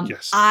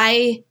 Yes.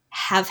 I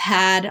have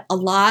had a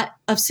lot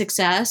of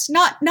success,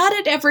 not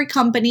at every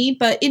company,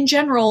 but in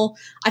general,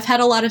 I've had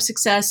a lot of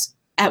success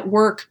at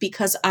work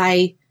because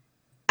I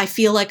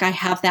feel like I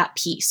have that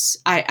peace.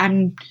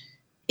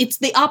 It's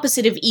the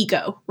opposite of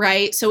ego,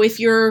 right? So if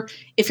you're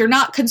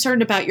not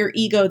concerned about your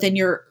ego, then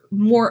you're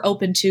more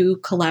open to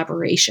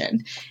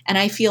collaboration. And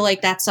I feel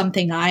like that's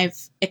something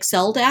I've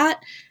excelled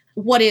at.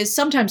 What is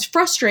sometimes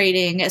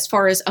frustrating as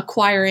far as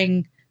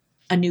acquiring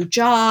a new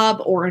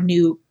job or a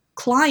new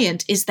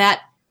client is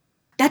that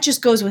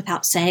just goes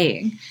without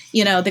saying.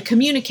 The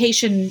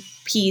communication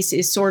piece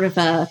is sort of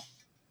a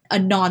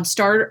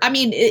non-starter. I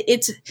mean,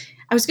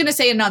 I was going to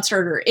say a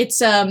non-starter.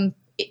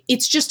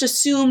 It's just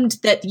assumed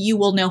that you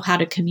will know how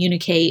to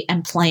communicate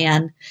and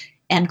plan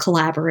and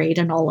collaborate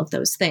and all of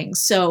those things.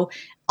 So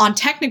on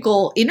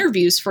technical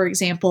interviews, for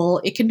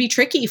example, it can be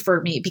tricky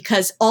for me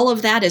because all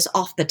of that is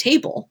off the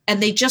table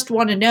and they just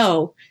want to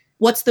know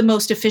what's the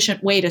most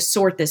efficient way to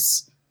sort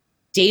this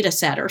data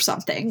set or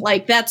something.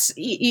 Like that's,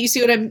 you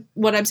see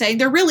what I'm saying?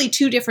 They're really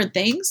two different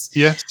things.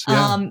 Yes.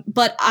 Yeah.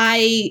 But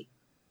I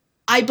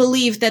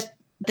believe that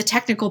the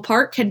technical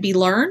part can be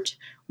learned,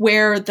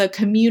 where the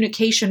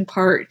communication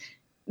part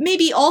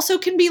maybe also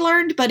can be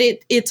learned, but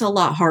it's a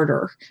lot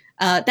harder.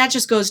 That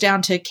just goes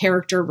down to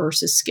character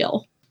versus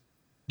skill.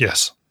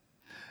 Yes.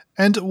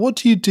 And what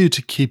do you do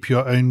to keep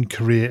your own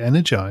career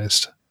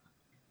energized?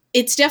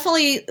 It's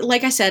definitely,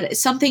 like I said,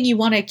 it's something you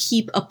want to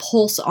keep a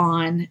pulse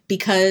on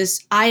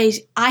because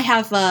I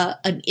have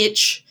an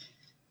itch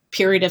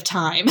period of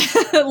time.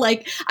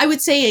 Like I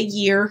would say a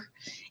year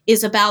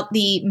is about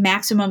the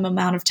maximum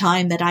amount of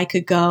time that I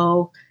could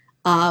go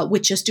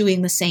with just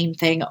doing the same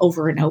thing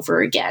over and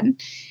over again.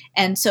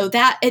 And so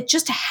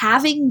just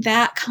having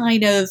that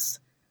kind of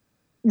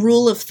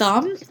rule of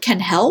thumb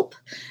can help.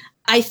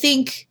 I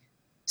think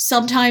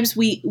sometimes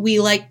we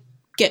like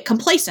get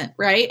complacent,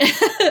 right?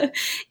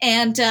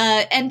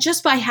 and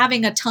just by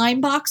having a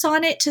time box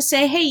on it to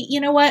say, hey, you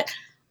know what?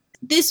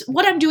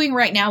 What I'm doing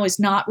right now is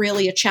not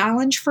really a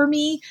challenge for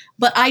me,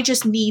 but I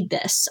just need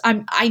this.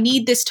 I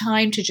need this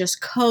time to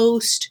just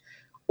coast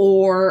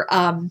or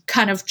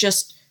kind of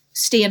just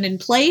stand in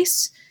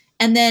place.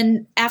 And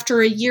then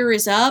after a year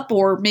is up,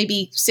 or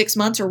maybe 6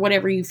 months or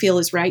whatever you feel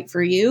is right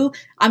for you,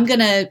 I'm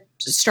going to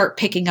start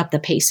picking up the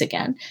pace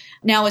again.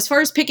 Now, as far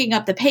as picking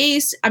up the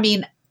pace, I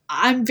mean,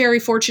 I'm very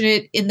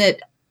fortunate in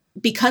that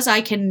because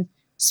I can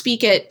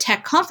speak at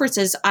tech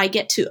conferences, I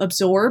get to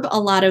absorb a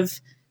lot of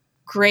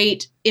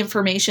great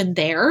information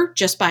there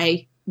just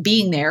by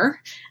being there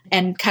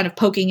and kind of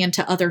poking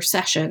into other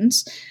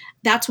sessions.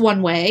 That's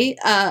one way.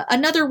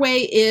 Another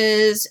way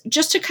is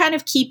just to kind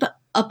of keep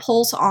a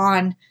pulse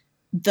on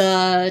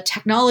the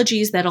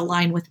technologies that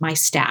align with my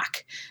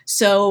stack.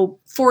 So,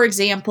 for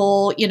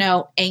example,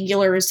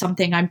 Angular is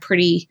something I'm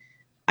pretty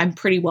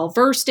well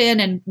versed in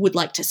and would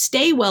like to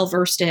stay well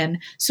versed in.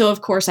 So,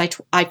 of course,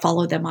 I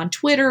follow them on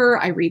Twitter.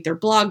 I read their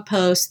blog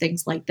posts,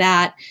 things like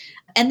that.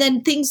 And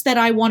then things that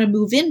I want to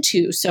move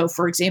into. So,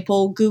 for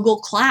example, Google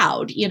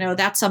Cloud,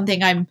 that's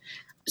something I'm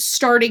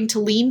starting to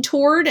lean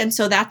toward. And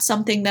so that's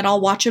something that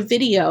I'll watch a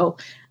video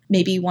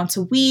maybe once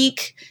a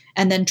week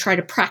and then try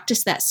to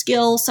practice that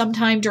skill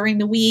sometime during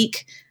the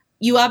week.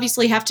 You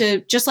obviously have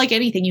to, just like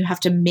anything, you have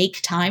to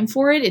make time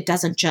for it. It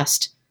doesn't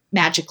just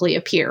magically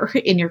appear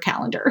in your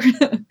calendar.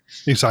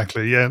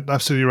 Exactly. Yeah,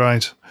 absolutely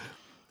right.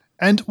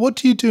 And what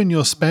do you do in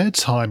your spare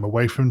time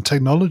away from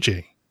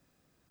technology?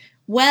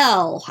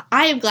 Well,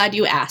 I am glad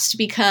you asked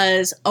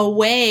because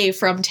away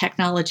from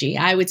technology,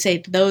 I would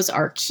say those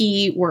are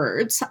key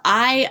words.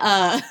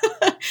 I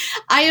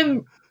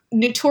am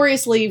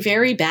notoriously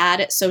very bad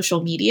at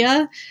social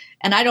media.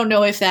 And I don't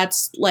know if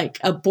that's like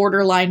a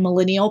borderline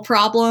millennial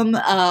problem,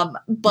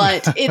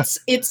 but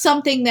it's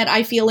something that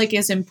I feel like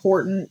is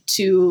important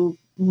to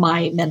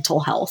my mental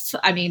health.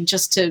 I mean,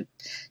 just to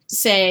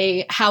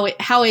say how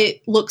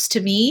it looks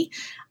to me,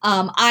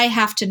 I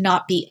have to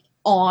not be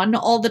on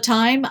all the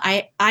time.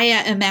 I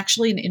am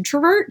actually an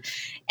introvert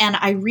and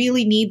I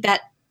really need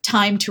that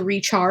time to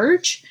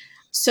recharge.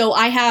 So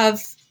I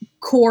have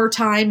core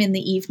time in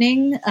the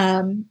evening,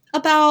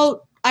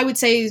 about, I would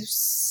say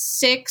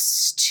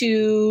 6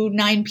 to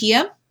 9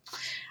 p.m.,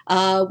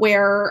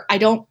 where I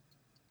don't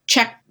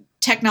check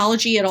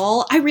technology at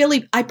all.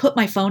 I put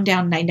my phone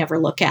down and I never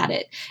look at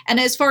it. And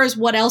as far as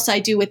what else I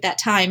do with that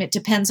time, it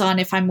depends on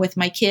if I'm with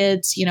my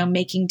kids,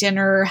 making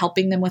dinner,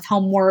 helping them with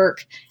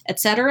homework,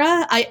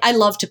 etc. I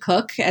love to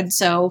cook. And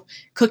so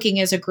cooking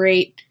is a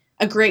great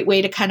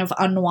way to kind of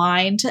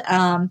unwind,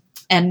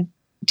 and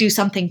do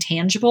something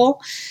tangible.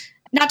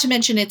 Not to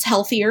mention it's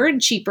healthier and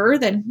cheaper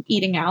than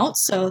eating out.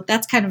 So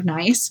that's kind of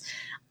nice.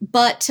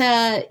 But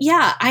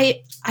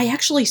I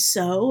actually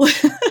sew.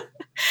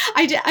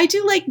 I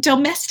do like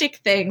domestic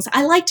things.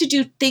 I like to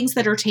do things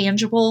that are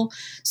tangible.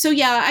 So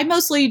yeah, I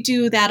mostly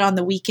do that on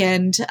the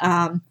weekend.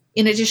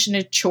 In addition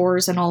to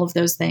chores and all of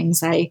those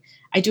things, I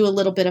do a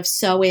little bit of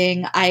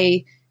sewing.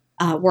 I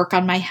work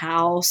on my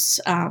house.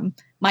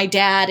 My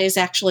dad is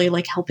actually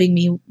like helping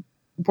me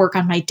work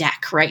on my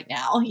deck right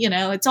now. You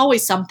know, it's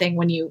always something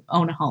when you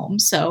own a home.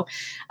 So,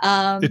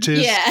 it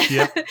is,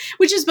 yeah.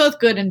 Which is both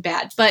good and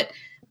bad. But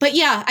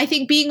yeah, I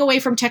think being away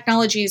from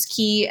technology is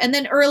key. And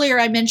then earlier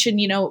I mentioned,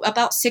 you know,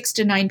 about 6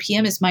 to 9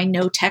 p.m. is my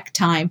no tech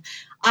time.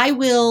 I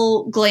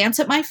will glance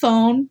at my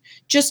phone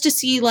just to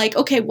see like,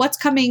 okay, what's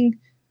coming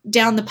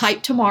down the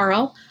pipe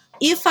tomorrow.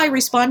 If I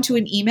respond to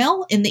an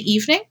email in the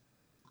evening,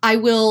 I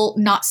will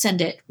not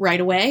send it right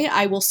away.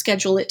 I will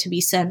schedule it to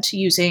be sent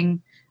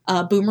using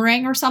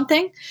Boomerang or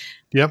something.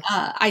 Yep.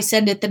 I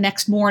send it the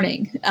next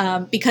morning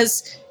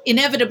because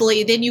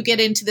inevitably then you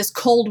get into this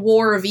cold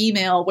war of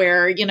email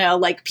where, you know,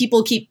 like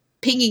people keep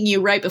pinging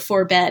you right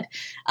before bed.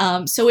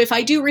 So if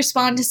I do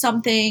respond to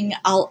something,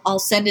 I'll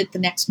send it the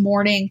next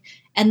morning.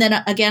 And then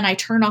again, I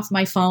turn off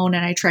my phone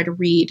and I try to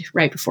read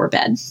right before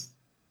bed.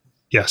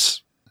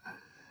 Yes.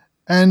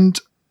 And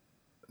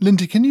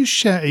Lindsay, can you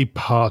share a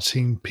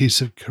parting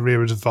piece of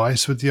career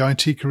advice with the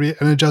IT Career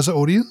Energizer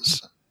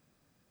audience?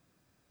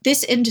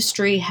 This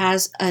industry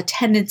has a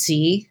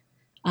tendency,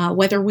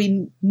 whether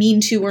we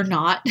mean to or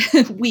not,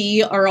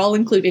 we are all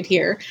included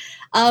here,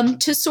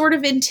 to sort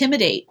of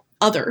intimidate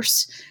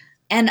others.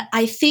 And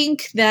I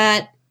think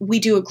that we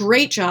do a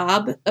great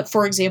job,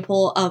 for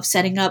example, of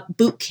setting up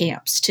boot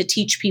camps to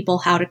teach people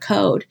how to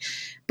code.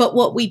 But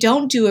what we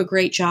don't do a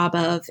great job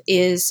of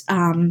is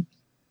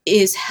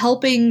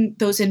helping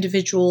those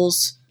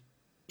individuals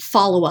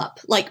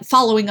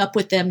following up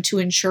with them to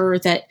ensure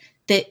that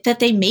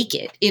they make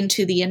it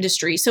into the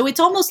industry. So it's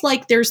almost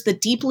like there's the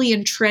deeply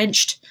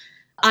entrenched,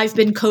 I've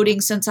been coding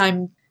since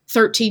I'm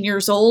 13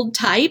 years old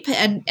type,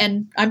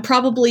 and I'm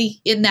probably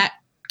in that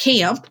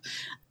camp.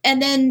 And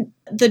then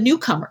the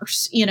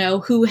newcomers, you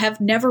know, who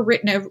have never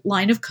written a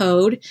line of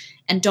code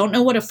and don't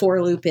know what a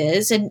for loop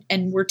is, and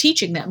we're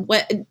teaching them,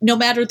 no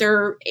matter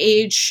their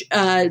age,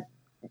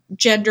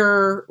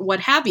 gender, what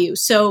have you.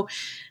 So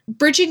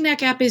bridging that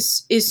gap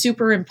is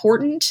super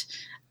important.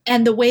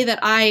 And the way that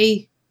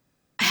I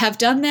have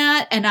done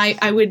that, and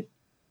I would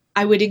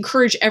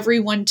encourage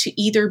everyone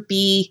to either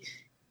be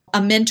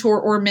a mentor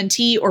or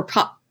mentee, or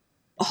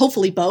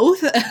hopefully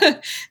both.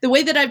 The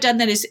way that I've done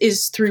that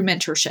is through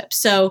mentorship.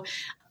 So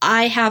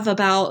I have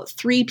about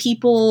 3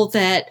 people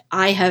that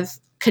I have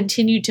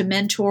continued to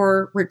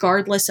mentor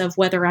regardless of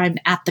whether I'm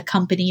at the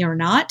company or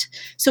not.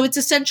 So it's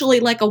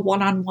essentially like a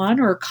one-on-one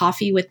or a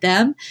coffee with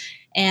them.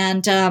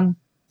 And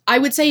I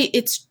would say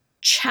it's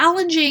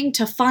challenging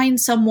to find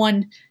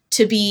someone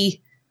to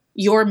be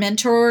your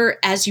mentor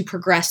as you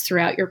progress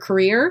throughout your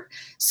career.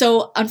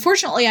 So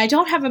unfortunately, I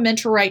don't have a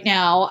mentor right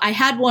now. I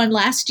had one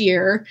last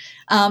year,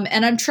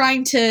 and I'm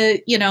trying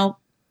to, you know,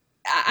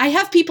 I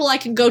have people I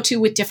can go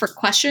to with different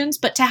questions,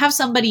 but to have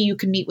somebody you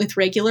can meet with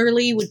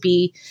regularly would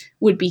be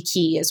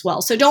key as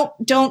well. So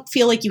don't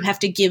feel like you have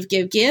to give.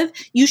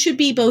 You should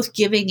be both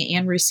giving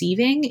and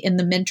receiving in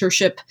the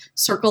mentorship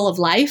circle of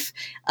life.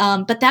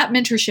 But that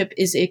mentorship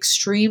is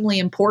extremely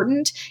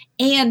important.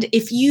 And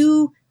if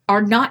you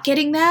are not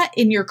getting that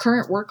in your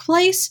current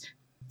workplace,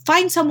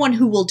 find someone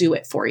who will do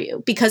it for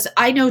you. Because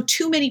I know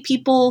too many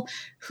people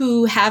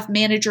who have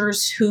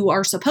managers who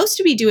are supposed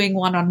to be doing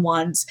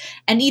one-on-ones,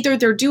 and either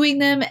they're doing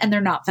them and they're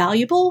not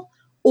valuable,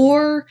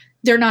 or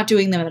they're not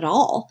doing them at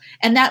all.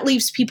 And that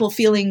leaves people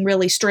feeling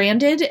really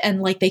stranded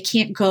and like they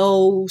can't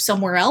go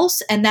somewhere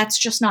else. And that's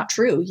just not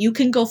true. You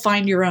can go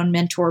find your own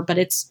mentor, but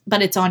it's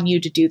on you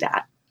to do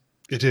that.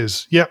 It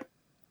is. Yep.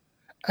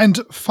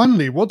 And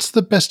finally, what's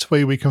the best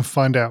way we can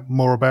find out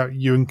more about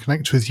you and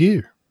connect with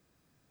you?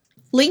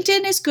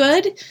 LinkedIn is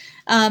good.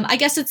 I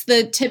guess it's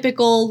the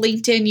typical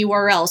LinkedIn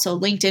URL. So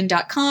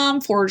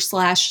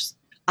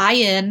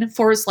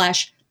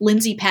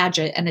linkedin.com/IN/Lindsay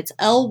Padgett. And it's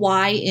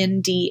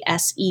LYNDSEY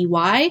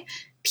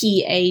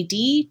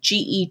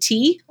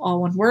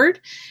all one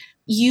word.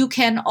 You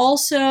can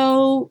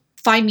also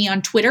find me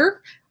on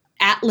Twitter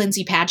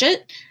 @Lindsay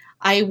Padgett.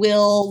 I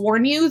will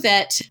warn you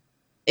that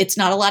it's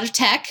not a lot of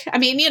tech. I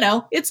mean, you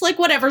know, it's like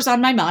whatever's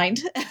on my mind.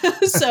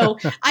 So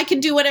I can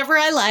do whatever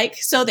I like.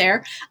 So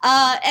there.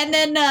 And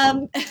then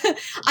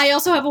I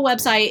also have a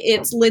website.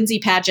 It's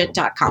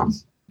lindsaypadgett.com.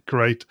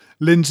 Great.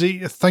 Lindsay,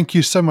 thank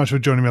you so much for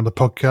joining me on the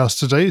podcast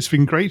today. It's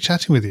been great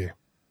chatting with you.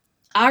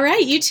 All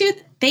right. You too.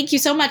 Thank you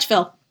so much,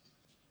 Phil.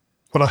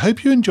 Well, I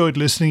hope you enjoyed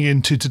listening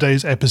in to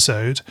today's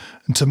episode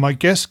and to my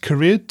guest's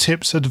career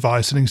tips,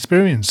 advice, and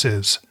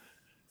experiences.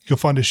 You'll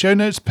find a show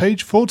notes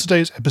page for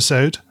today's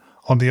episode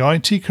on the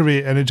IT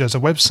Career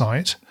Energizer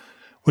website,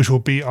 which will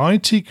be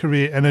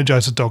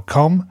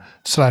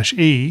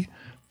itcareerenergizer.com/e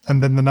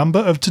and then the number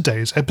of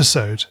today's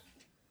episode.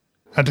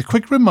 And a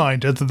quick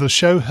reminder that the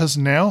show has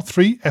now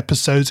 3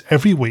 episodes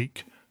every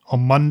week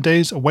on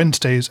Mondays,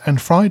 Wednesdays,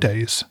 and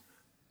Fridays.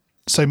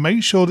 So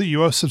make sure that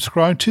you are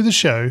subscribed to the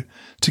show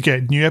to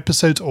get new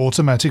episodes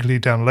automatically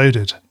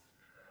downloaded.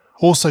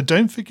 Also,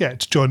 don't forget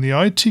to join the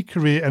IT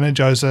Career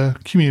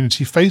Energizer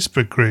community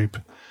Facebook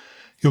group.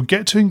 You'll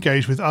get to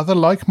engage with other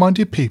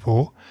like-minded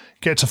people,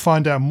 get to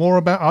find out more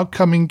about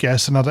upcoming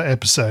guests and other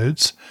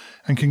episodes,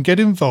 and can get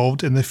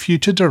involved in the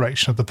future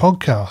direction of the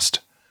podcast.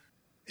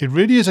 It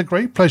really is a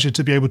great pleasure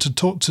to be able to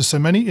talk to so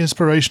many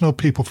inspirational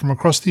people from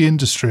across the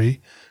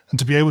industry and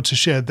to be able to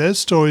share their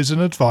stories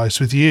and advice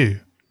with you.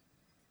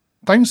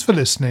 Thanks for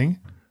listening,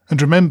 and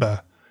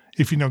remember,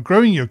 if you're not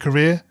growing your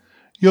career,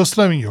 you're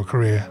slowing your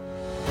career.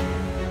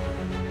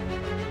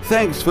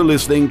 Thanks for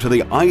listening to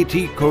the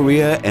IT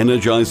Career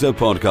Energizer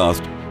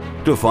podcast.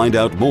 To find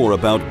out more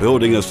about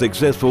building a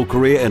successful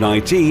career in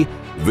IT,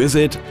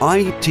 visit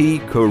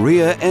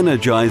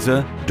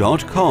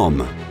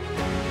itcareerenergizer.com.